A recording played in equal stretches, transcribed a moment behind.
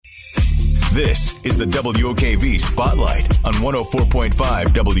This is the WOKV Spotlight on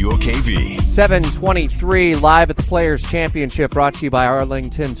 104.5 WOKV. 7:23 live at the Players Championship, brought to you by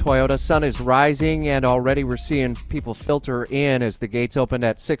Arlington Toyota. Sun is rising, and already we're seeing people filter in as the gates open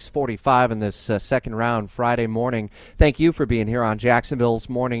at 6:45 in this second round Friday morning. Thank you for being here on Jacksonville's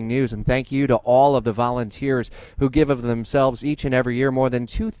Morning News, and thank you to all of the volunteers who give of themselves each and every year. More than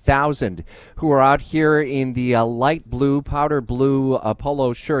 2,000 who are out here in the light blue, powder blue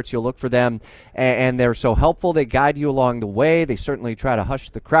polo shirts. You'll look for them, and they're so helpful. They guide you along the way. They certainly try to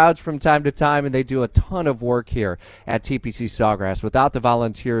hush the crowds from time to time, and they do a ton of work here at TPC Sawgrass. Without the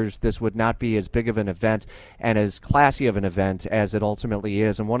volunteers, this would not be as big of an event and as classy of an event as it ultimately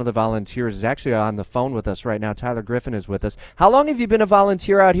is. And one of the volunteers is actually on the phone with us right now. Tyler Griffin is with us. How long have you been a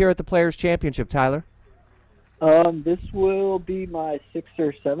volunteer out here at the Players Championship, Tyler? This will be my 6th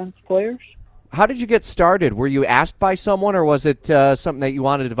or 7th Players. How did you get started? Were you asked by someone, or was it something that you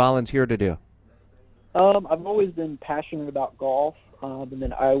wanted to volunteer to do? I've always been passionate about golf, and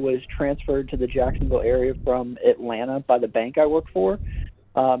then I was transferred to the Jacksonville area from Atlanta by the bank I work for,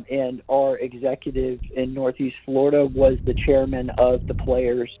 and our executive in Northeast Florida was the chairman of the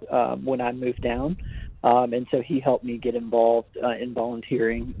Players when I moved down. And so he helped me get involved in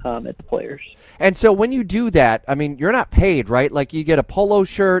volunteering at the Players. And so when you do that, I mean, you're not paid, right? Like, you get a polo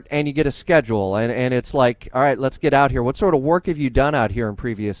shirt and you get a schedule, and it's like, all right, let's get out here. What sort of work have you done out here in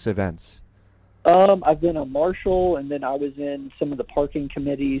previous events? I've been a marshal, and then I was in some of the parking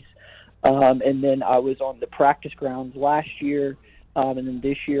committees, and then I was on the practice grounds last year, and then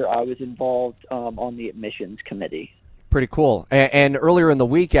this year I was involved on the admissions committee. Pretty cool. And earlier in the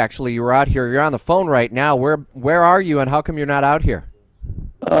week, actually, you were out here. You're on the phone right now. Where are you, and how come you're not out here?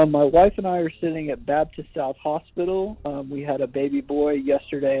 My wife and I are sitting at Baptist South Hospital. We had a baby boy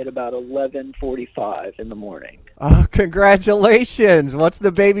yesterday at about 11:45 in the morning. Oh, congratulations. What's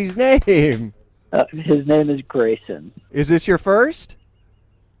the baby's name? His name is Grayson. Is this your first?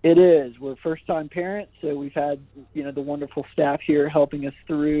 It is. We're first-time parents, so we've had, the wonderful staff here helping us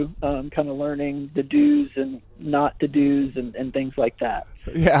through kind of learning the do's and not the do's and things like that.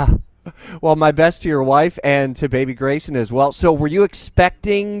 Yeah. Well, my best to your wife and to baby Grayson as well. So were you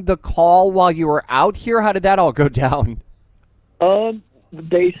expecting the call while you were out here? How did that all go down?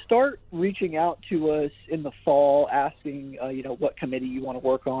 They start reaching out to us in the fall, asking, what committee you want to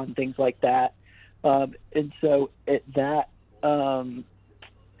work on, things like that. And so at that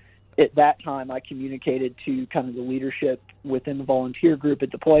time, I communicated to kind of the leadership within the volunteer group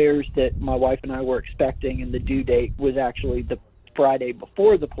at the Players that my wife and I were expecting, and the due date was actually the Friday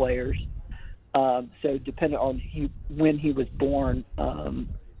before the Players. So depending on when he was born,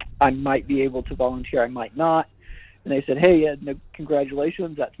 I might be able to volunteer, I might not. And they said, hey, no,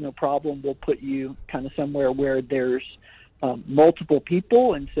 congratulations, that's no problem. We'll put you kind of somewhere where there's multiple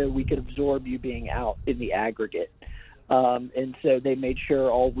people, and so we could absorb you being out in the aggregate. And so they made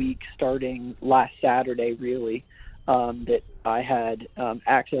sure all week, starting last Saturday, really, that I had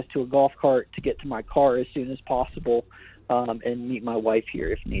access to a golf cart to get to my car as soon as possible and meet my wife here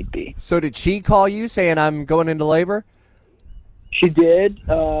if need be. So did she call you saying, I'm going into labor? She did.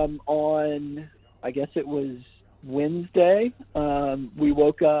 On, I guess it was Wednesday, we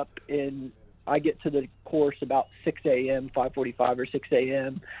woke up, and I get to the course about 6 a.m., 5:45 or 6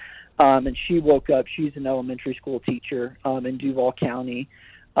 a.m., and she woke up. She's an elementary school teacher in Duval County,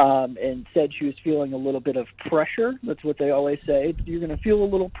 and said she was feeling a little bit of pressure. That's what they always say. You're going to feel a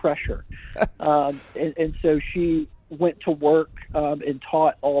little pressure. And so she went to work and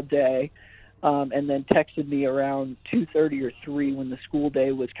taught all day, and then texted me around 2:30 or 3 when the school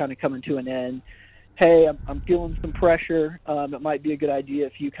day was kind of coming to an end. Hey, I'm feeling some pressure. It might be a good idea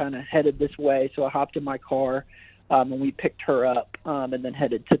if you kind of headed this way. So I hopped in my car, and we picked her up, and then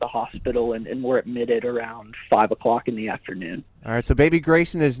headed to the hospital, and were admitted around 5 o'clock in the afternoon. All right, so baby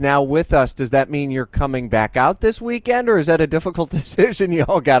Grayson is now with us. Does that mean you're coming back out this weekend, or is that a difficult decision you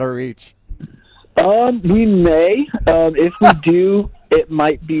all got to reach? We may. If we do, it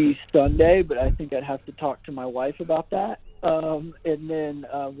might be Sunday, but I think I'd have to talk to my wife about that. And then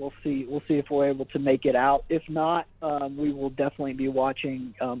we'll see if we're able to make it out. If not, we will definitely be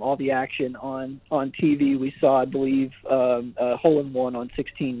watching all the action on TV. We saw, I believe, a hole-in-one on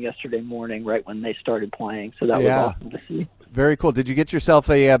 16 yesterday morning, right when they started playing. So that was awesome to see. Very cool. Did you get yourself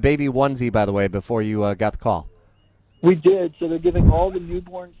a baby onesie, by the way, before you got the call? We did. So they're giving all the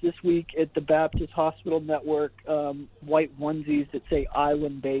newborns this week at the Baptist Hospital Network white onesies that say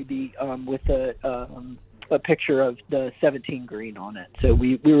Island Baby with a a picture of the 17 green on it. So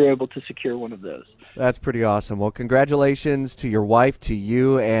we were able to secure one of those. That's pretty awesome. Well, congratulations to your wife, to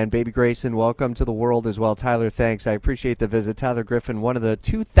you, and baby Grayson. Welcome to the world as well. Tyler, thanks. I appreciate the visit. Tyler Griffin, one of the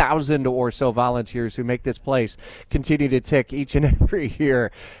 2,000 or so volunteers who make this place continue to tick each and every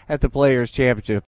year at the Players Championship.